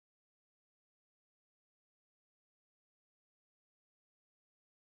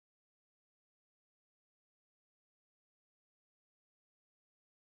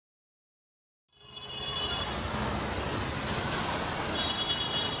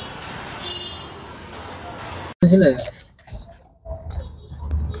ছিলে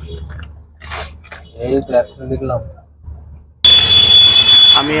এই তো একটা দেখলাম।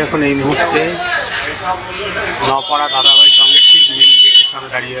 আমি এখন এই মুহূর্তে নপাড়া দাদাভাই সঙ্গে ঠিক মেন গেটের সামনে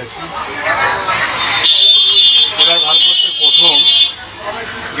দাঁড়িয়ে আছি। এবার ভারতবর্ষের প্রথম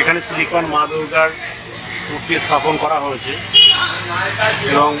যেখানে সিলিকন মা দুর্গার মূর্তি স্থাপন করা হয়েছে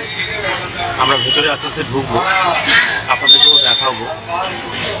এবং আমরা ভেতরে আস্তে আস্তে ঢুকবো, আপনাদেরকেও দেখাবো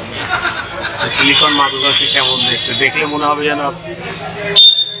সিলিকন মা দুর্গাকে কেমন দেখতে। দেখলে মনে হবে যেন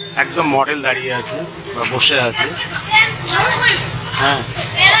একদম মডেল দাঁড়িয়ে আছে বা বসে আছে। হ্যাঁ,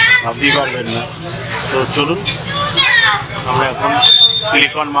 ভাবতেই পারবেন না। তো চলুন আমরা এখন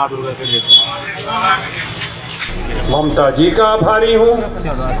सिलिकॉन माँ दुर्गा के देखो। ममता जी का आभारी हूँ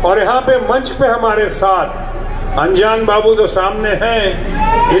और यहाँ पे मंच पे हमारे साथ अनजान बाबू तो सामने हैं।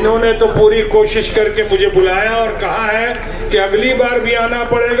 इन्होंने तो पूरी कोशिश करके मुझे बुलाया और कहा है कि अगली बार भी आना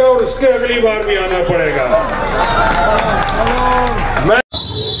पड़ेगा और उसके अगली बार भी आना पड़ेगा।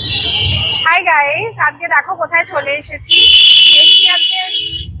 हाय गाइस, आज के देखो কোথায় চলে এসেছি।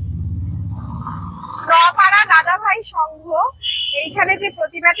 নপাড়া দাদাভাই সংঘ এইখানে যে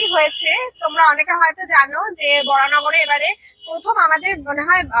প্রতিমাটি হয়েছে তোমরা অনেকে হয়তো জানো যে বরানগরে এবারে প্রথম আমাদের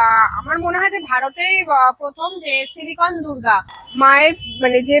আমার মনে হয় যে ভারতে প্রথম যে সিলিকন দুর্গা মায়ের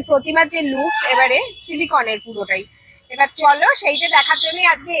মানে যে প্রতিমার যে লুক এবারে সিলিকনের পুরোটাই। এবার চলো সেইটা দেখার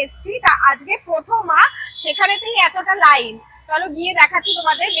জন্যই আজকে এসেছি। তা আজকে প্রথম সেখানেতেই এতটা লাইন, চলো গিয়ে দেখাচ্ছি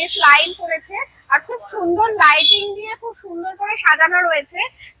তোমাদের। বেশ লাইন পড়েছে আর খুব সুন্দর লাইটিং দিয়ে খুব সুন্দর করে সাজানো রয়েছে,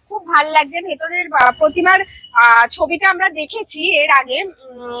 খুব ভালো লাগছে। ভেতরের প্রতিমার ছবিটা আমরা দেখেছি এর আগে,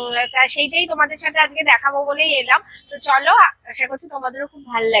 তা সেইটাই তোমাদের সাথে আজকে দেখাবো বলেই এলাম। তো চলো, আশা করছি তোমাদেরও খুব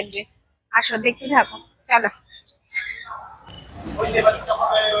ভালো লাগবে। আসো দেখতে থাকো, চলো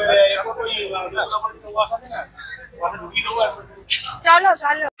চলো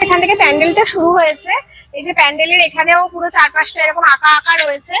চলো। এখান থেকে প্যান্ডেলটা শুরু হয়েছে। এই যে প্যান্ডেলের এখানেও পুরো চারপাশটা এরকম আঁকা আঁকা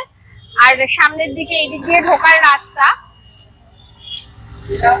রয়েছে আর সামনের দিকে এইদিক দিয়ে ঢোকার রাস্তা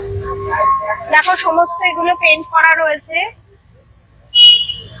দেখো, সমস্ত এগুলো পেইন্ট করা রয়েছে।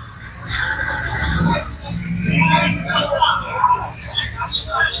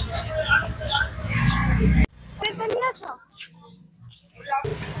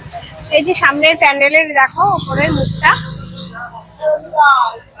 এই যে সামনের প্যান্ডেলের দেখো উপরের মুখটা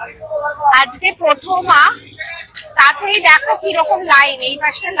আজকে প্রথম, তাতেই দেখো কিরকম লাইন। এই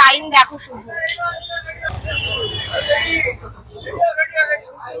পাশটা লাইন দেখো শুধু।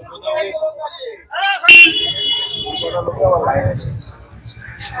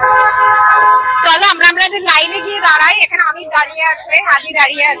 চলো আমরা আমাদের লাইনে গিয়ে দাঁড়াই। এখানে আমি দাঁড়িয়ে আছে, হাদি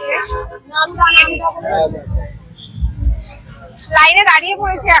দাঁড়িয়ে আছে, লাইনে দাঁড়িয়ে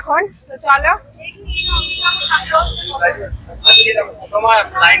পড়েছে এখন। তো চলো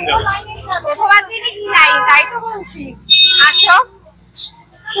প্রথমবার দিনে কি লাইন, তাই তো বলছি। আসো,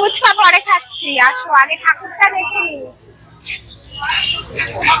 ফুচকা পরে খাচ্ছি, আসো আগে ঠাকুরটা দেখে নি।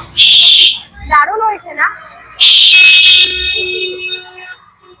 দারুণ হয়েছে না?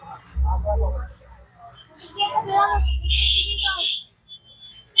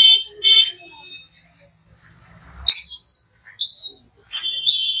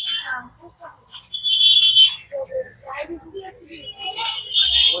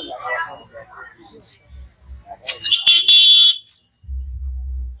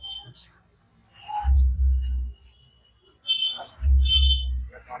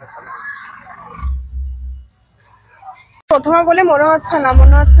 প্রথমে বলে মনে হচ্ছে না,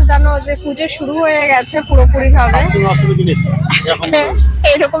 মনে হচ্ছে জানো যে পুজো শুরু হয়ে গেছে পুরোপুরি ভাবে।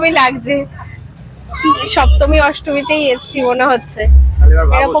 এরকমই লাগছে, সপ্তমী অষ্টমীতেই এসছি মনে হচ্ছে।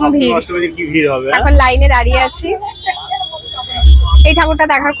 এরকম ভিড়, এখন লাইনে দাঁড়িয়ে আছি। এই ঠাকুরটা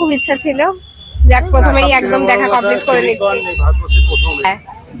দেখার খুব ইচ্ছা ছিল, যাক প্রথমেই একদম দেখা কমপ্লিট করে নিচ্ছি।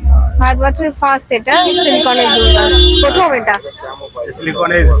 ভারতবর্ষের ফার্স্ট এটা সিলিকনের দুর্গা, প্রথম এটা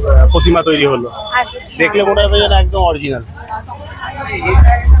সিলিকনের প্রতিমা তৈরি হলো। দেখলে মনে হবে যেন একদম অরিজিনাল।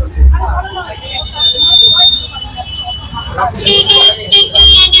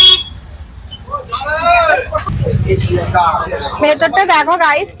 ভেতরটা দেখো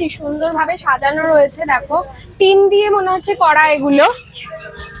গাইস কি সুন্দর ভাবে সাজানো রয়েছে। দেখো টিন দিয়ে মনে হচ্ছে করা, এগুলো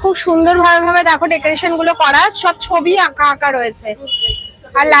খুব সুন্দর ভাবে দেখো ডেকোরেশন গুলো করা, সব ছবি আঁকা আঁকা রয়েছে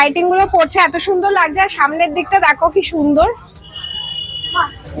আর লাইটিং গুলো পড়ছে, এত সুন্দর লাগছে। আর সামনের দিকটা দেখো কি সুন্দর,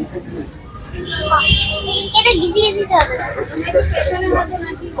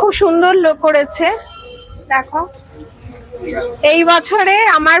 খুব সুন্দর লোক করেছে। দেখো এই বছরে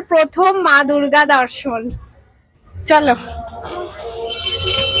আমার প্রথম মা দুর্গা দর্শন। চলো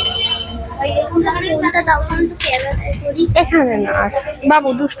এখানে না, বাবু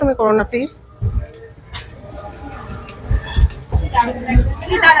দুষ্টুমি করো না প্লিজ।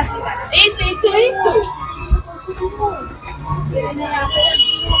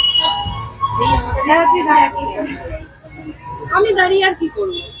 আমি দাঁড়িয়ে আর কি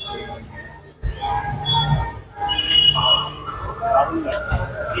করবো?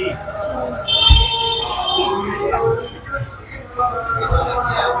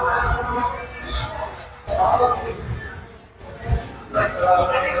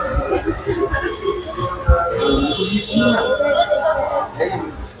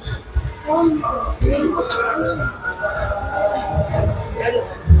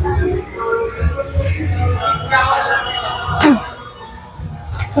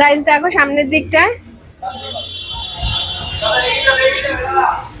 গাইস দেখো সামনের দিকটায়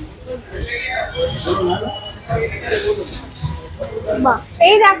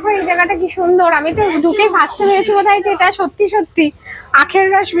এই দেখো এই জায়গাটা কি সুন্দর। আমি তো ঢুকে ফার্স্টে হয়েছে কোথায় এটা সত্যি সত্যি আখের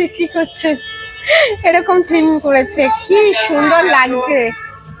রস বিক্রি করছে, এরকম থিম করেছে, কি সুন্দর লাগছে।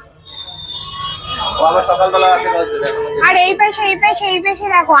 আর এই পাশে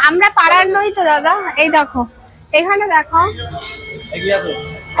দেখো আমরা পাড়ার নই তো দাদা, এই দেখো এখানে দেখো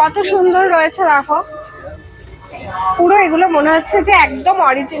কত সুন্দর রয়েছে। দেখো পুরো এগুলো মনে হচ্ছে যে একদম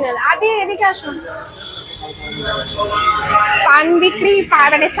অরিজিনাল। আদি এদিকে আসুন, পান বিক্রি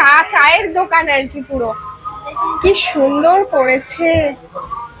মানে চায়ের দোকান আর কি, পুরো কি সুন্দর করেছে,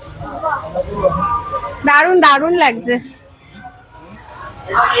 দারুণ দারুণ লাগছে।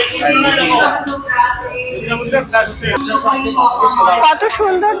 কত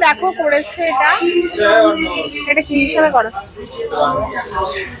সুন্দর দেখো করেছে এটা কি হিসাবে করো।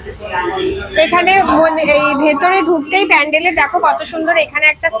 এখানে এই ভেতরে ঢুকতেই প্যান্ডেলে দেখো কত সুন্দর, এখানে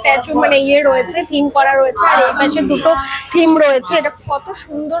একটা স্ট্যাচু মানে রয়েছে, থিম করা রয়েছে, আর এই পাশে দুটো থিম রয়েছে। এটা কত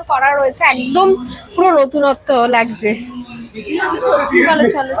সুন্দর করা রয়েছে, একদম পুরো নতুনত্ব লাগছে। চলো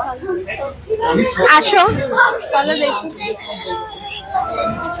চলো চলো আসো, চলো দেখি।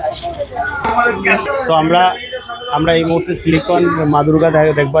 তো আমরা এই মুহূর্তে সিলিকন মা দুর্গা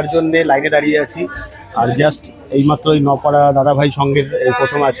দেখবার জন্য লাইনে দাঁড়িয়ে আছি। আর জাস্ট এইমাত্র এই নপাড়া দাদাভাই সঙ্গের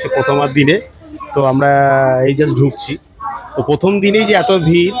আজকে প্রথমার দিনে তো আমরা এই জাস্ট ঢুকছি। তো প্রথম দিনেই যে এত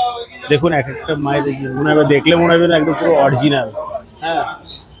ভিড় দেখুন, এক একটা মায়ের মনে হবে দেখলে মনে হবে না একদম পুরো অরিজিনাল। হ্যাঁ,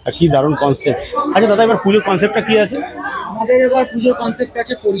 কি দারুণ কনসেপ্ট। আচ্ছা দাদা, এবার পুজোর কনসেপ্টটা কি আছে? আমাদের এবার পুজোর কনসেপ্ট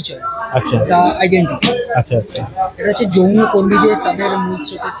আছে পরিচয়, আচ্ছা, আইডেন্টিটি। আচ্ছা আচ্ছা, এটা হচ্ছে যৌন কর্মীদের তাদের মূল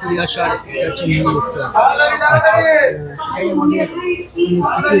স্রোতে ফিরে আসার, এটা হচ্ছে মূল লক্ষ্য। সেটাই আমাদের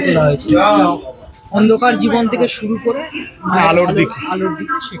করা হয়েছে, অন্ধকার জীবন থেকে শুরু করে আলোর দিকে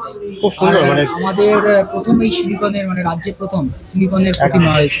সেটাই খুব সুন্দর। মানে আমাদের প্রথম এই সিলিকনের মানে রাজ্যে প্রথম সিলিকনের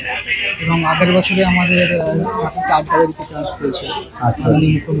প্রতিমা হয়েছে, এবং আগের বছরে আমাদের নাটকটা আড্ডা দিতে চান্স পেয়েছিল। আচ্ছা,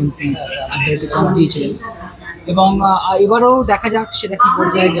 মুখ্যমন্ত্রী আড্ডা দিতে চান্স দিয়েছিলেন, এবং এবারও দেখা যাক সেটা কি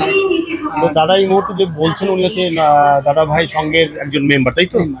পর্যায়ে যায়। তো দাদা এই মুহূর্তে যে বলছেন উনি হচ্ছে দাদা ভাই সঙ্গের একজন মেম্বার, তাই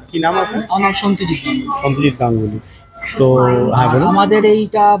তো? কি নাম আপনার? আমার সত্যজিৎ গাঙ্গুলি। তো হ্যাঁ বলুন। আমাদের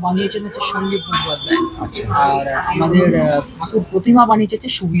এইটা বানিয়েছেন হচ্ছে সন্দীপ মুখোপাধ্যায়। আচ্ছা। আর আমাদের ঠাকুর প্রতিমা বানিয়েছে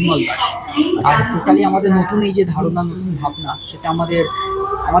হচ্ছে সুবিমল দাস। আর টোটালি আমাদের নতুন এই যে ধারণা, নতুন ভাবনা, সেটা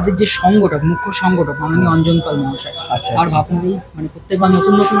আমাদের যে সংগঠক, মুখ্য সংগঠক মাননীয় অঞ্জন পাল মহাশয়। আচ্ছা। আর ভাবনাতেই মানে প্রত্যেকবার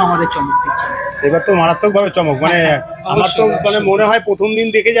নতুন নতুন আমাদের চমক দিচ্ছে। এবার তো মারাত্মক ভাবে চমক, মানে আমার তো মানে মনে হয় প্রথম দিন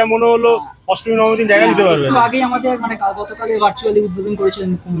দেখে যা মনে হলো অষ্টমী নবমী দিন জায়গা দিতে পারবে। আগে আমাদের মানে গতকালে ভার্চুয়ালি উদ্বোধন করেছিলেন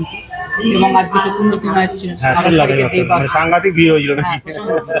মুখ্যমন্ত্রী, এবং আজকে সত্যেন্দ্র সিনহা এসেছিলেন। সাংঘাতিক ভিড় হয়েছিল নাকি?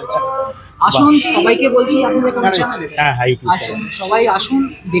 আসুন, সবাইকে বলছি আপনাদের আসুন, সবাই আসুন,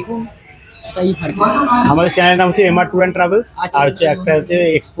 দেখুন। আমাদের চ্যানেলের নাম হচ্ছে এমআর ট্যুর অ্যান্ড ট্রাভেলস, আর হচ্ছে একটা হচ্ছে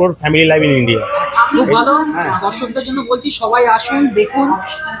explore family life in India. খুব ভালো, দর্শকদের জন্য বলছি সবাই আসুন, দেখুন,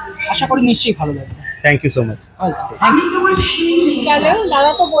 আশা করি নিশ্চয়ই ভালো লাগবে। Thank you so much. চলো,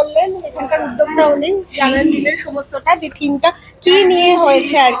 দাদা তো বললেন এখানকার উদ্যোক্তা, উনি জানান দিলেন সমস্তটা যে থিমটা কি নিয়ে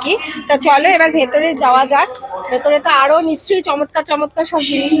হয়েছে আর কি। তা চলো এবার ভেতরে যাওয়া যাক, ভেতরে তো আরো নিশ্চয়ই চমৎকার চমৎকার সব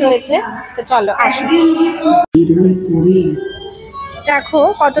জিনিস রয়েছে। তো চলো আসুন, দেখো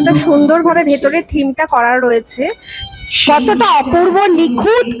কতটা সুন্দরভাবে ভেতরে থিমটা করা রয়েছে, কতটা অপূর্ব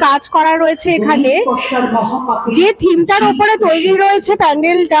নিখুঁত কাজ করা রয়েছে এখানে। যে থিমটার উপরে তৈরি রয়েছে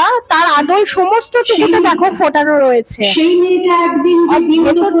প্যান্ডেলটা, তার আদল সমস্ত টুকুটা দেখো ফোটানো রয়েছে।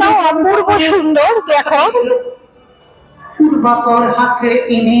 ভেতরটাও অপূর্ব সুন্দর। দেখো পূর্বাপর হাতে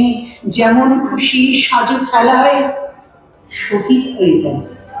এনে যেমন খুশি সাজে ফেলায় শহীদ হয়ে যায়,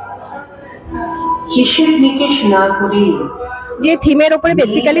 হিসেব নিকেশ না করে। যে থিমের উপরে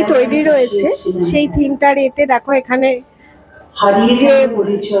বেসিক্যালি তৈরি রয়েছে সেই থিমটার এতে দেখো এখানে যে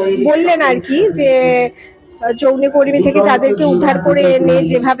বললেন আর কি, যে যৌনকর্মী থেকে যাদেরকে উদ্ধার করে এনে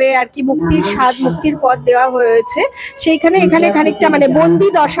যেভাবে আর কি মুক্তির স্বাদ, মুক্তির পথ দেওয়া হয়েছে, সেইখানে এখানে খানিকটা মানে বন্দি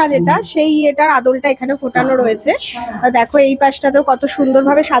দশা যেটা, সেই এটার আদলটা এখানে ফোটানো রয়েছে। দেখো এই পাশটাতেও কত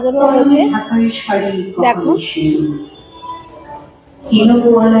সুন্দরভাবে সাজানো হয়েছে, দেখো।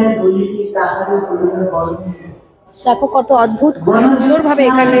 দেখো কত অদ্ভুত, খুব সুন্দরভাবে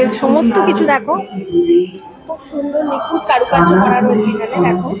এখানে সমস্ত কিছু দেখো, খুব সুন্দর নিখুঁত কারুকার্য করা রয়েছে এখানে।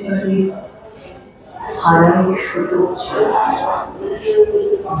 দেখো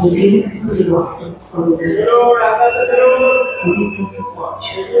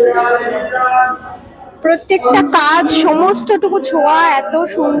প্রত্যেকটা কাজ, সমস্তটুকু ছোঁয়া এত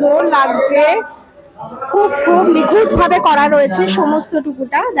সুন্দর লাগছে, খুব খুব নিখুঁত ভাবে করা রয়েছে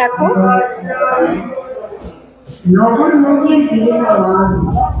সমস্তটুকুটা। দেখো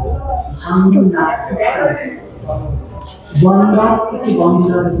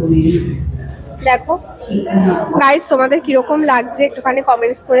দেখো গাইস, তোমাদের কিরকম লাগছে একটুখানি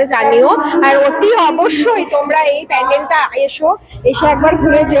কমেন্টস করে জানিও। আর অতি অবশ্যই তোমরা এই প্যান্ডেলটা এসে একবার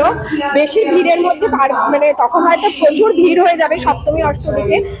ঘুরে যেও। বেশি ভিড়ের মধ্যে মানে তখন হয়তো প্রচুর ভিড় হয়ে যাবে সপ্তমী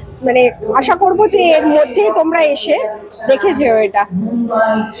অষ্টমীতে, মানে আশা করবো যে এর মধ্যে তোমরা এসে দেখে যেও এটা,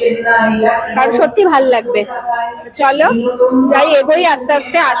 কারণ সত্যি ভাল লাগবে। চলো যাই, এগোই আস্তে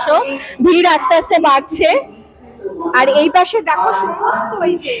আস্তে, আসো, ভিড় আস্তে আস্তে বাড়ছে। আর এই পাশে দেখো সমস্ত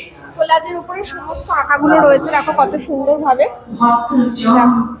ওই যে কোলাজের উপরে সমস্ত আঁকাগুলো রয়েছে, দেখো কত সুন্দর ভাবে।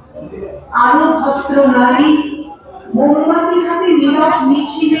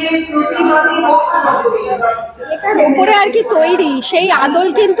 এটার উপরে আর কি তৈরি সেই আদল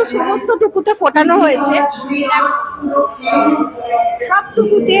কিন্তু সমস্ত টুকুতে ফোটানো হয়েছে, সব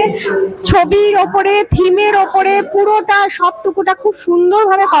টুকুতে ছবির ওপরে, থিমের ওপরে, পুরোটা সব টুকুটা খুব সুন্দর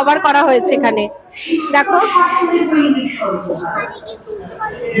ভাবে কভার করা হয়েছে এখানে। দেখো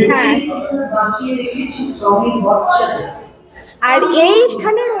হ্যাঁ, আর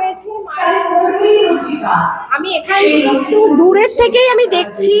এইখানে রয়েছে আমি এখানে একটু দূরের থেকেই আমি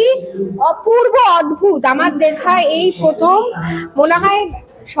দেখছি, অপূর্ব অদ্ভুত আমার দেখা এই প্রথম, মনে হয়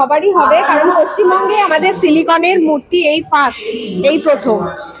সবারই হবে, কারণ পশ্চিমবঙ্গে আমাদের সিলিকনের মূর্তি এই ফার্স্ট, এই প্রথম।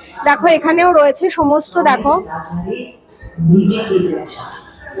 দেখো এখানেও রয়েছে সমস্ত, দেখো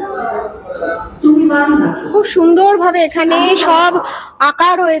খুব সুন্দর ভাবে এখানে সব আঁকা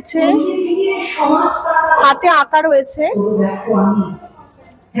রয়েছে, হাতে আঁকা রয়েছে।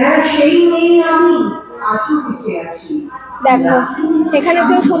 দেখো এখানে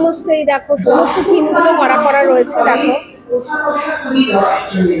তো সমস্ত, এই দেখো সমস্ত থিম গুলো করা রয়েছে। দেখো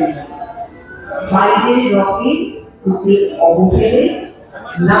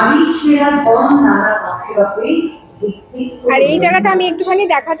আর এই জায়গাটা আমি একটুখানি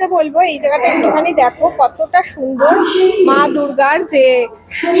দেখাতে বলবো, এই জায়গাটা একটুখানি দেখো কতটা সুন্দর, মা দুর্গার যে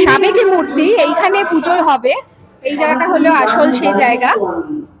সাবেকি মূর্তি এইখানে পুজো হবে, এই জায়গাটা হলো আসল সেই জায়গা।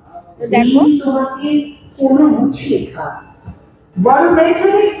 দেখো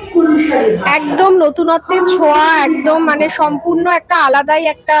একদম নতুনত্বের ছোঁয়া, একদম মানে সম্পূর্ণ একটা আলাদাই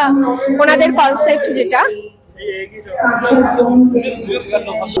একটা ওনাদের কনসেপ্ট যেটা।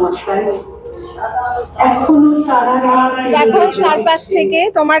 দেখো চারপাশ থেকে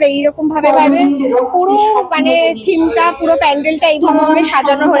তোমার এইরকম ভাবে পুরো মানে থিমটা, পুরো প্যান্ডেলটা এইভাবে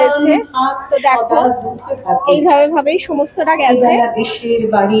সাজানো হয়েছে। তো দেখো এইভাবে ভাবেই সমস্তটা গেছে।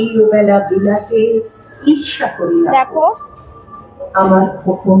 দেখো আমার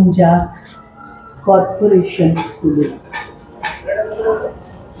খোকন যা কর্পোরেশন স্কুলে,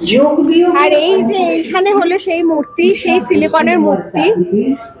 আর এই যে এইখানে হলো সেই মূর্তি, সেই সিলিকনের মূর্তি,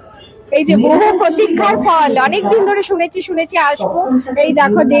 এই যে বহু প্রতীক্ষার ফল, অনেকদিন ধরে শুনেছি আসবো, এই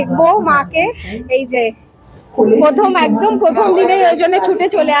দেখো দেখবো মাকে, এই যে একদম প্রথম দিনে ওই জন্য ছুটে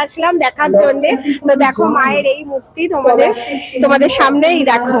চলে আসলাম দেখার জন্য। তো দেখো মায়ের এই মূর্তি তোমাদের সামনেই,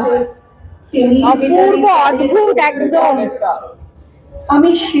 দেখো অপূর্ব অদ্ভুত একদম।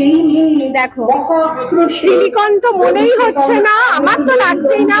 আমি সেই দেখো সিলিকন তো মনেই হচ্ছে না, আমার তো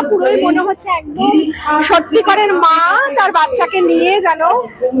লাগছেই না, পুরোই মনে হচ্ছে একদম সত্যিকারের মা তার বাচ্চাকে নিয়ে যেন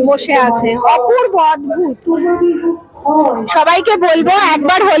বসে আছে, অপূর্ব অদ্ভুত। সবাইকে বলবো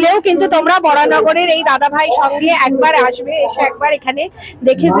একবার হলেও কিন্তু তোমরা বরানগরের এই দাদা ভাই সঙ্গে একবার আসবে, এসে একবার এখানে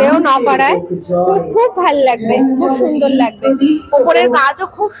দেখে যেও নপাড়ায়, খুব খুব ভাল লাগবে, খুব সুন্দর লাগবে। ওপরের কাজও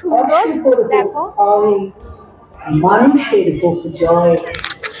খুব সুন্দর। দেখো মানুষের হোক জয়,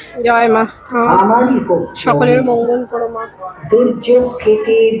 জয় মা, আমারই হোক সকলের মঙ্গল করো মা। দুর্যোগ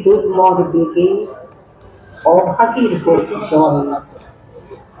কেটে দুর্মর বেগে অভাগীর হোক জয়,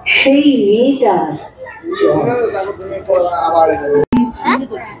 সেই মেয়েটার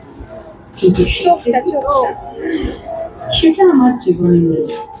চোখটা সেটা আমার জীবনে নেই।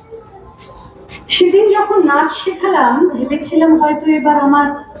 সেদিন যখন নাচ শেখালাম ভেবেছিলাম হয়তো এবার আমার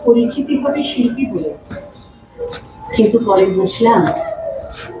পরিচিতি হবে শিল্পী বলে, কিন্তু পরে বুঝলাম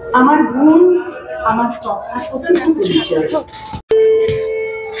আমার গুণ আমার তথাকথিত পরিচয়।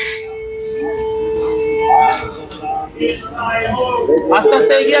 আস্তে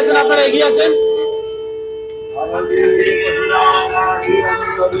আস্তে এগিয়ে আসেন, আপনারা এগিয়ে আসেন।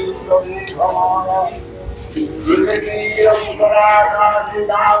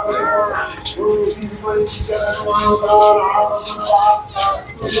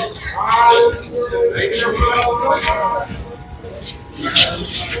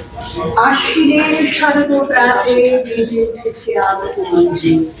 আশ্বিনের শারদ প্রাতে বেজে উঠেছে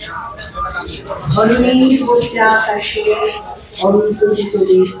আলোকমঞ্জি, ধরণীর বহিরা আকাশে অন্তর্জিত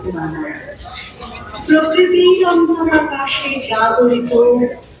মেঘমালা, প্রকৃতির অন্তর আকাশে জাগরিত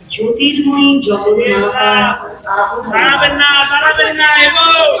জ্যোতির্ময়ী জগন্মাতা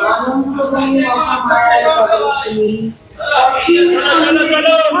আনন্দময়ী মহামায়ার পদধূলি অসীম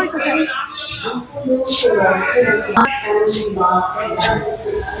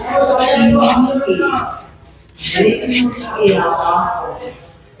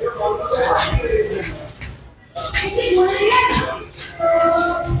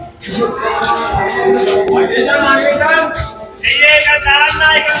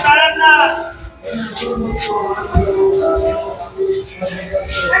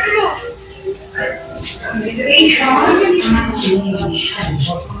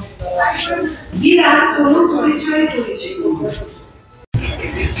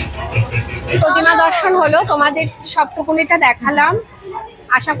প্রতিমা দর্শন হলো, তোমাদের সপ্তকুণীটা দেখালাম।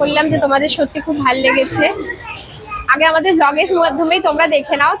 আশা করলাম যে তোমাদের সত্যি খুব ভালো লেগেছে। আগে আমাদের ব্লগের মাধ্যমেই তোমরা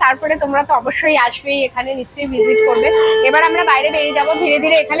দেখে নাও, তারপরে তোমরা তো অবশ্যই আসবেই, এখানে নিশ্চয়ই ভিজিট করবে। এবার আমরা বাইরে বেরিয়ে যাব, ধীরে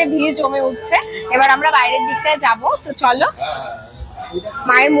ধীরে এখানে ভিড় জমে উঠছে। এবার আমরা বাইরের দিকটায় যাব, তো চলো।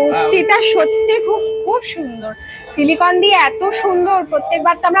 মায়ের মূর্তিটা সত্যি খুব খুব সুন্দর, সিলিকন দিয়ে এত সুন্দর।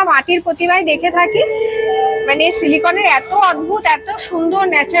 প্রত্যেকবার তো আমরা মাটির প্রতিমায় দেখে থাকি, মানে সিলিকনের এত অদ্ভুত, এত সুন্দর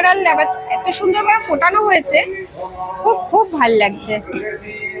ন্যাচারাল, এত সুন্দর ভাবে ফোটানো হয়েছে, খুব খুব ভাল লাগছে।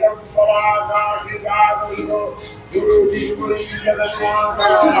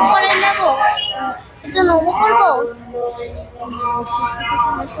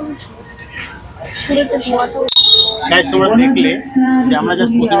 তোমরা দেখলে যে আমরা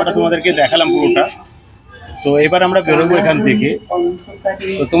জাস্ট প্রতিমাটা তোমাদেরকে দেখালাম পুরোটা। তো এবার আমরা বেরোবো এখান থেকে।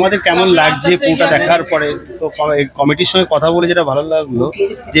 তো তোমাদের কেমন লাগছে পুরোটা দেখার পরে? তো কমিটির সঙ্গে কথা বলে যেটা ভালো লাগলো,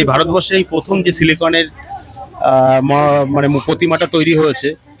 যে ভারতবর্ষে এই প্রথম যে সিলিকনের মানে প্রতিমাটা তৈরি হয়েছে,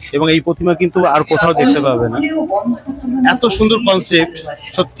 এবং এই প্রতিমা কিন্তু আর কোথাও দেখতে পাবে না। এত সুন্দর কনসেপ্ট,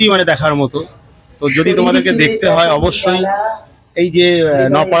 সত্যি মানে দেখার মতো। তো যদি তোমাদেরকে দেখতে হয় অবশ্যই এই যে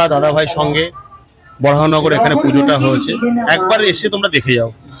নপাড়া দাদাভাইয়ের সঙ্গে বড়হানগর এখানে পুজোটা হয়েছে, একবার এসে তোমরা দেখে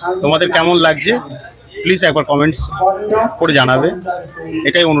যাও। তোমাদের কেমন লাগছে প্লিজ একবার কমেন্টস করে জানাবে,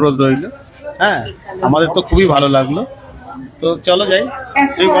 এটাই অনুরোধ রইল। হ্যাঁ, আমাদের তো খুবই ভালো লাগলো। তো চলো যাই,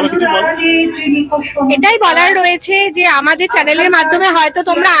 তুই বলো কিছু বল। এটাই বলার রয়েছে যে আমাদের চ্যানেলের মাধ্যমে হয়তো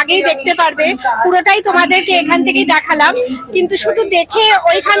তোমরা আগেই দেখতে পারবে, পুরোটাই তোমাদেরকে এখান থেকেই দেখালাম। কিন্তু শুধু দেখে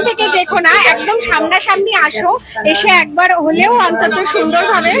ওইখান থেকে দেখো না, একদম সামনাসামনি আসো, এসে একবার হলেও অন্তত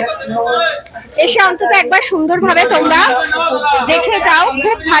সুন্দরভাবে তোমরা দেখে যাও,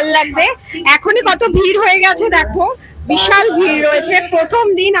 খুব ভাল লাগবে। এখনই কত ভিড় হয়ে গেছে দেখো, বিশাল ভিড় রয়েছে। প্রথম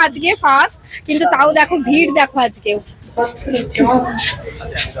দিন, আজকে ফার্স্ট, কিন্তু তাও দেখো ভিড়, দেখো আজকেও।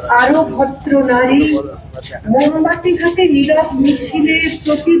 আরো ভদ্র নারী মোমবাতি হাতে নীরব মিছিলে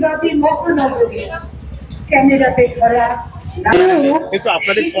প্রতিবাদী মহানগরী, ক্যামেরাতে ধরা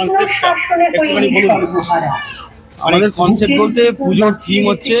আপনাদের কনসেপ্টটা একটুখানি বলুন। আমাদের কনসেপ্ট বলতে পুজোর থিম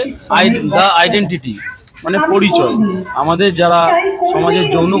হচ্ছে দ্য আইডেন্টিটি, মানে পরিচয়। আমাদের যারা সমাজের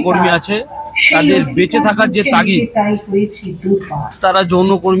যৌনকর্মী আছে তাদের বেঁচে থাকার যে তাগিদ, তারা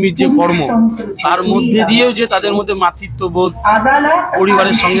যৌনকর্মীর যে কর্ম, তার মধ্যে দিয়েও যে তাদের মধ্যে মাতৃত্ববোধ,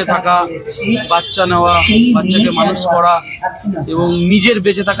 পরিবারের সঙ্গে থাকা, বাচ্চা নেওয়া, বাচ্চাকে মানুষ করা, এবং নিজের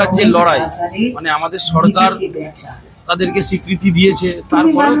বেঁচে থাকার যে লড়াই, মানে আমাদের সরকার তাদেরকে স্বীকৃতি দিয়েছে,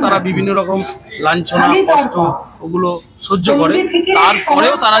 তারপরেও তারা বিভিন্ন রকম লাঞ্ছনা, কষ্ট ওগুলো সহ্য করে,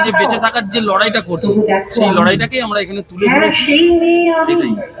 তারপরেও তারা যে বেঁচে থাকার যে লড়াইটা করছে, সেই লড়াইটাকেই আমরা এখানে তুলে ধরেছি।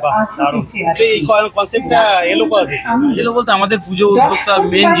 এলো বলতে আমাদের পুজো উদ্যোক্তা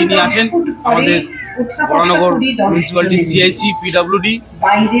মেন যিনি আছেন, আমাদের Baranagar municipality CIC PWD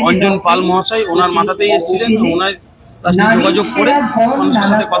Anjan পাল মহাশয়, ওনার মাথাতেই এসেছিলেন। ওনার যোগাযোগ করে মানুষের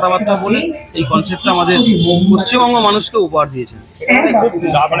সাথে কথাবার্তা বলে এই কনসেপ্টটা আমাদের পশ্চিমবঙ্গ মানুষকে উপহার দিয়েছেন।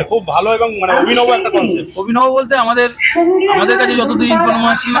 খুব ভালো এবং মানে অভিনব একটা কনসেপ্ট। অভিনব বলতে আমাদের কাছে যতদূর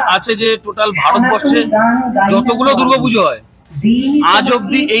ইনফরমেশন আছে যে টোটাল ভারতবর্ষে যতগুলো দুর্গাপুজো হয় আজ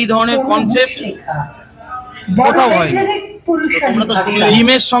অব্দি এই ধরনের কনসেপ্ট কোথাও হয়নি।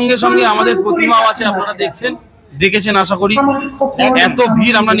 থিমের সঙ্গে সঙ্গে আমাদের প্রতিমাও আছে, আপনারা দেখেছেন আশা করি। এত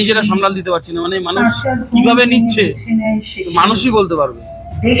ভিড় আমরা নিজেরা সামলাল দিতে পারছি না, মানে মানুষ কিভাবে নিচ্ছে মানুষই বলতে পারবে।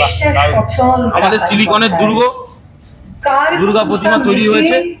 আমাদের সিলিকনের দুর্গা প্রতিমা তৈরি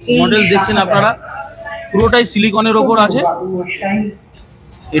হয়েছে, মডেল দেখছেন আপনারা, পুরোটাই সিলিকনের ওপর আছে।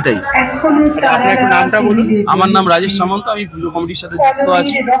 এটাই। আপনার একটু নামটা বলুন। আমার নাম রাজেশ সামন্ত, আমি পুজো কমিটির সাথে যুক্ত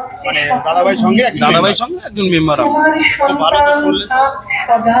আছি। মানে দাদাভাইয়ের সঙ্গে একজন মেম্বার।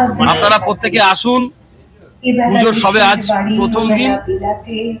 আপনারা প্রত্যেকে আসুন, পুজোর সবে আজ প্রথম দিন,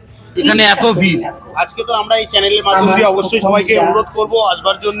 এখানে এত ভিড়। আজকে তো আমরা এই চ্যানেলের মাধ্যম দিয়ে অবশ্যই সবাইকে অনুরোধ করবো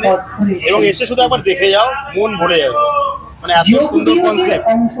আসবার জন্য, এবং এসে শুধু একবার দেখে যাও, মন ভরে যাবে। মানে এত সুন্দর কনসেপ্ট,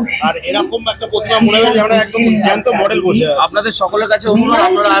 আর এরকম একটা প্রতিমা মনে হয় যেমন একদম জ্যান্ত মডেল বসে আছে। আপনাদের সকলের কাছে অনুরোধ,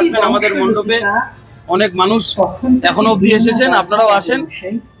 আপনারা আসবেন আমাদের মণ্ডপে। অনেক মানুষ এখনো অবধি এসেছেন, আপনারাও আসেন।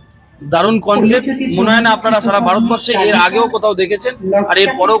 দারুণ কনসেপ্ট, মনে হয় না আপনারা সারা ভারতবর্ষে এর আগেও কোথাও দেখেছেন, আর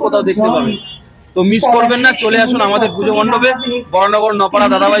এর পরেও কোথাও দেখতে পাবেন। তো মিস করবেন না, চলে আসুন আমাদের পুজো মণ্ডপে, বরানগর নপাড়া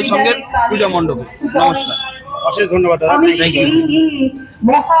দাদাভাই সঙ্গের পুজো মণ্ডপে। নমস্কার, অশেষ ধন্যবাদ দাদা। Thank you.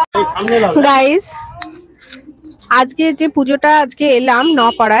 গাইস, আজকে যে পুজোটা আজকে এলাম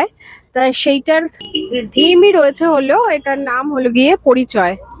নপাড়ায়, তা সেইটার থিমই রয়েছে হলো, এটার নাম হলো গিয়ে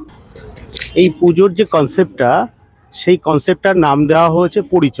পরিচয়। এই পুজোর যে কনসেপ্টটা, সেই কনসেপ্টটার নাম দেওয়া হয়েছে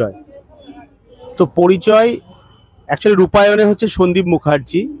পরিচয়। তো পরিচয় অ্যাকচুয়ালি রূপায়ণে হচ্ছে সন্দীপ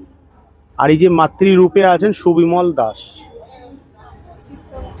মুখার্জি, আর এই যে মাতৃরূপে আছেন সুবিমল দাস।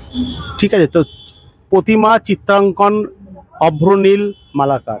 ঠিক আছে, তো প্রতিমা চিত্রাঙ্কন অভ্রনীল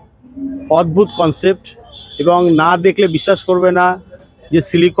মালাকার, অদ্ভুত কনসেপ্ট, এবং না দেখলে বিশ্বাস করবে না যে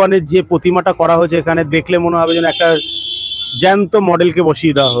সিলিকনের যে প্রতিমাটা করা হয়েছে এখানে, দেখলে মনে হবে যেন একটা জ্যান্ত মডেলকে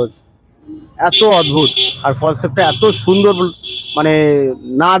বসিয়ে দেওয়া হয়েছে। এত অদ্ভুত, আর কনসেপ্টটা এত সুন্দর, মানে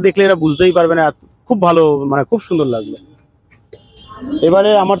না দেখলে এরা বুঝতেই পারবে না। খুব ভালো, মানে খুব সুন্দর লাগলো।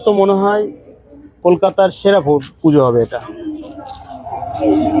 এবারে আমার তো মনে হয় কলকাতার সেরা পুজো হবে এটা।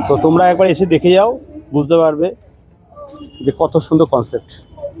 তো তোমরা একবার এসে দেখে যাও, বুঝতে পারবে যে কত সুন্দর কনসেপ্ট।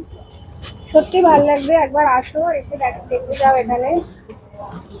 সত্যি ভালো লাগবে, একবার আসো, এসে দেখে যাও। এখানে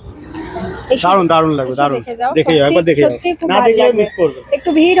দারুণ দারুণ লাগবে, দারুণ। দেখে যাও, একবার দেখে যাও, না দেখলে মিস করবে। একটু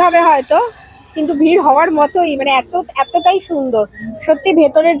ভিড় হবে হয়তো, কিন্তু ভিড় হওয়ার মতোই, মানে এতটাই সুন্দর। সত্যি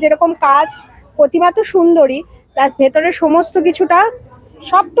ভেতরের যেরকম কাজ, প্রতিমা তো সুন্দরী, প্লাস ভেতরের সমস্ত কিছুটা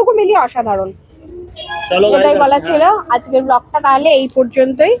সবটুকু মিলিয়ে অসাধারণ। এটাই বলা ছিল। আজকের ব্লগটা তাহলে এই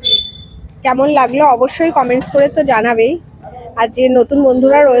পর্যন্তই। কেমন লাগলো অবশ্যই কমেন্টস করে তো জানাবেই। আর যে নতুন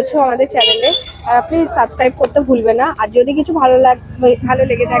বন্ধুরা রয়েছে আমাদের চ্যানেলে, তারা প্লিজ সাবস্ক্রাইব করতে ভুলবে না। আর যদি কিছু ভালো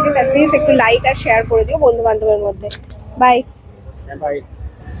লেগে থাকে তাহলে প্লিজ একটু লাইক আর শেয়ার করে দিও বন্ধু বান্ধবের মধ্যে। Bye bye,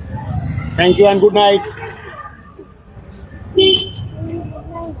 thank you and good night.